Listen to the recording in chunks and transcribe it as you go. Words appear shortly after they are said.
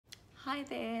Hi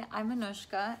there, I'm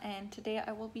Anushka, and today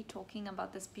I will be talking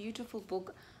about this beautiful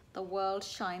book, The World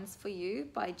Shines for You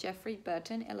by Jeffrey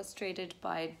Burton, illustrated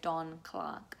by Don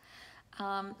Clark.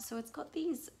 So it's got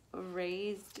these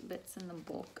raised bits in the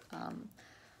book.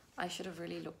 I should have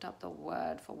really looked up the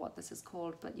word for what this is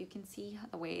called, but you can see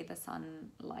the way the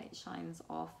sunlight shines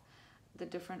off the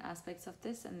different aspects of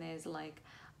this, and there's like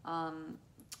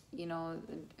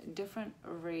different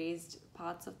raised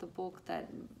parts of the book that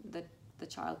the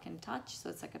child can touch.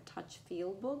 So it's like a touch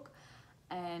feel book,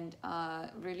 and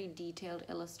really detailed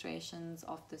illustrations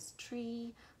of this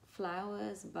tree,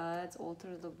 flowers, birds all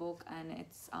through the book, and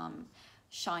it's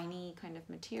shiny kind of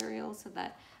material so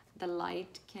that the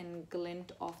light can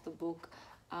glint off the book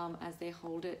as they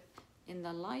hold it in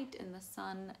the light in the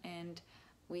sun, and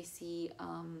we see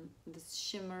this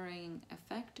shimmering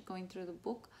effect going through the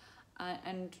book,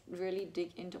 and really dig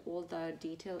into all the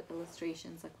detailed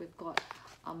illustrations. Like we've got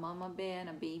a mama bear and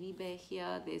a baby bear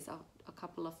here. There's a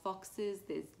couple of foxes,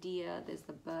 there's deer, there's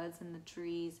the birds in the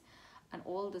trees, and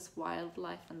all this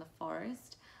wildlife in the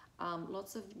forest.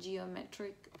 Lots of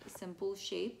geometric simple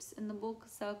shapes in the book: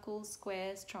 circles,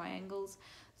 squares, triangles.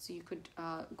 So you could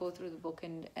go through the book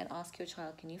and ask your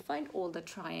child, can you find all the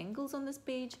triangles on this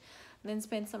page? And then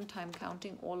spend some time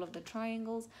counting all of the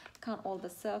triangles, count all the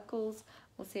circles.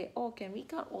 We'll say, oh, can we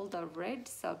count all the red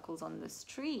circles on this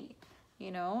tree?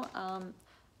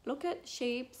 Look at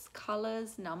shapes,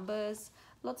 colors, numbers,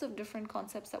 lots of different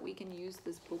concepts that we can use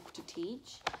this book to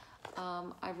teach.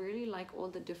 I really like all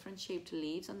the different shaped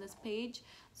leaves on this page.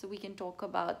 So we can talk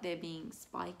about there being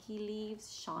spiky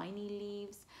leaves, shiny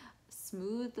leaves,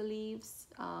 smooth leaves,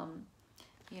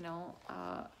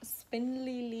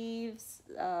 spindly leaves,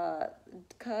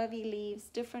 curvy leaves,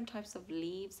 different types of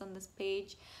leaves on this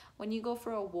page. When you go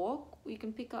for a walk, you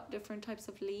can pick up different types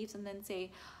of leaves and then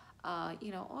say, oh,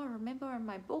 remember in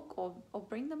my book, or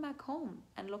bring them back home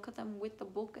and look at them with the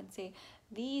book and say,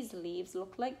 these leaves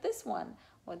look like this one,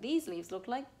 or these leaves look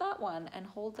like that one, and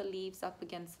hold the leaves up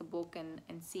against the book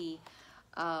and see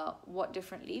what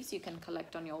different leaves you can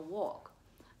collect on your walk.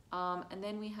 And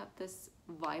then we have this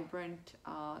vibrant,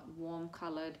 warm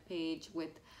colored page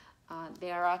with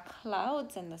there are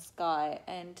clouds in the sky,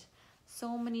 and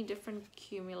so many different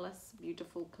cumulus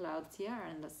beautiful clouds here,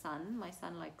 and the sun. My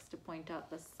son likes to point out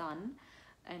the sun,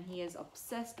 and he is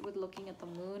obsessed with looking at the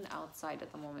moon outside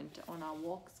at the moment on our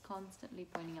walks, constantly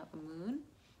pointing out the moon.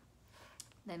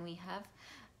 Then we have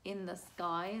in the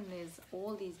sky, and there's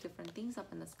all these different things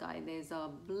up in the sky. There's a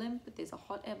blimp, there's a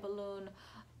hot air balloon,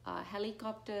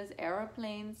 helicopters,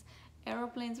 aeroplanes.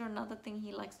 Aeroplanes are another thing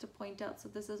he likes to point out, so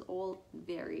this is all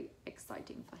very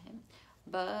exciting for him.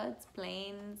 Birds,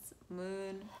 planes,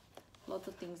 moon, lots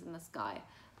of things in the sky.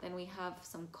 Then we have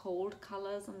some cold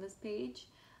colors on this page.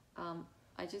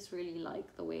 I just really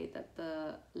like the way that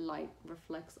the light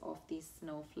reflects off these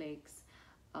snowflakes,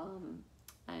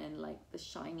 and like the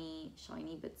shiny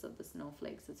bits of the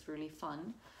snowflakes. It's really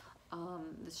fun,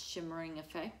 this shimmering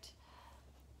effect.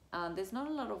 There's not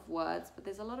a lot of words, but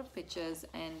there's a lot of pictures,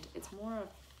 and it's more of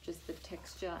just the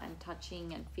texture and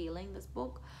touching and feeling this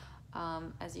book.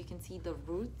 As you can see, the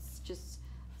roots just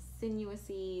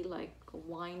sinuously like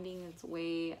winding its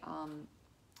way,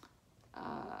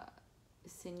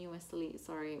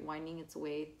 winding its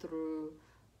way through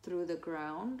the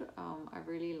ground. I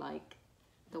really like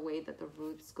the way that the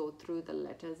roots go through the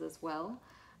letters as well.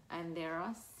 And there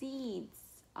are seeds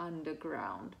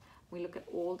underground. We look at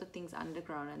all the things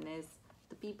underground, and there's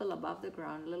the people above the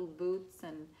ground, little boots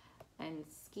and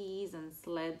skis and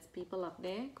sleds, people up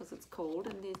there because it's cold,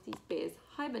 and there's these bears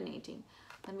hibernating.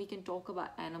 Then we can talk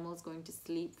about animals going to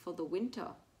sleep for the winter.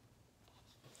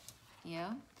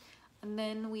 Yeah. And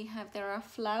then there are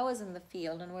flowers in the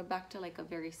field, and we're back to like a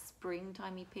very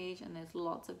springtimey page, and there's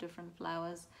lots of different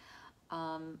flowers.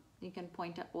 You can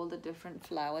point at all the different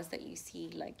flowers that you see.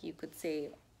 Like you could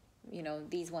say,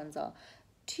 these ones are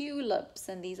tulips,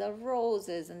 and these are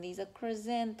roses, and these are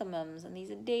chrysanthemums, and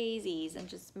these are daisies, and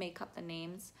just make up the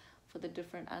names for the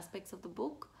different aspects of the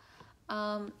book.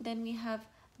 Then we have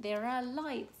there are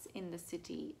lights in the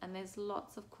city, and there's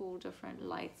lots of cool different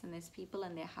lights, and there's people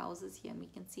in their houses here, and we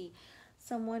can see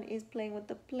someone is playing with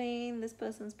the plane, this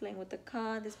person's playing with the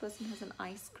car, this person has an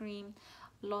ice cream.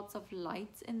 Lots of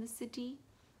lights in the city,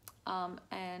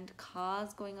 and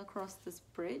cars going across this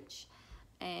bridge.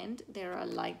 And there are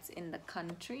lights in the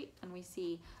country, and we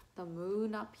see the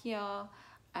moon up here,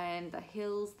 and the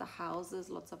hills, the houses,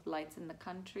 lots of lights in the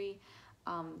country.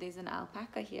 There's an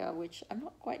alpaca here, which I'm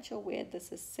not quite sure where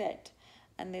this is set,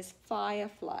 and there's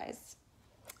fireflies.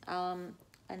 And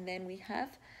then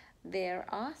there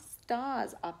are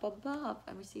stars up above,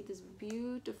 and we see this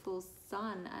beautiful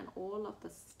sun and all of the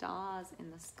stars in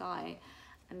the sky,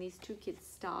 and these two kids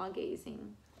stargazing,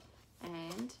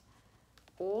 and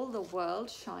all the world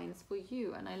shines for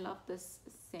you. And I love this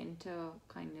center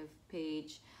kind of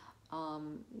page,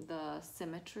 the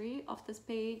symmetry of this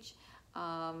page,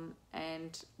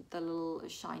 and the little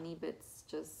shiny bits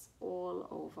just all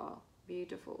over.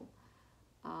 Beautiful.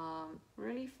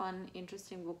 Really fun,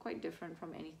 interesting book, quite different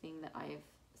from anything that I've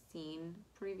seen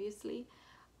previously,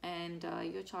 and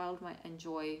your child might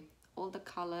enjoy all the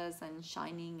colors and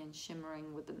shining and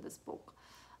shimmering within this book.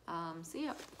 So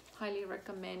yeah, highly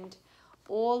recommend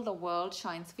All the World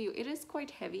Shines for You. It is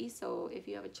quite heavy, so if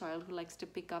you have a child who likes to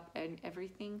pick up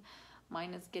everything,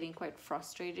 mine is getting quite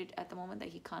frustrated at the moment that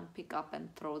he can't pick up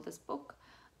and throw this book,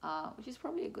 which is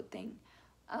probably a good thing.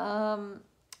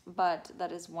 But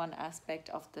that is one aspect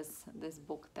of this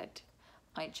book that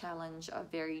might challenge a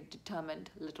very determined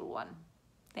little one.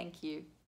 Thank you.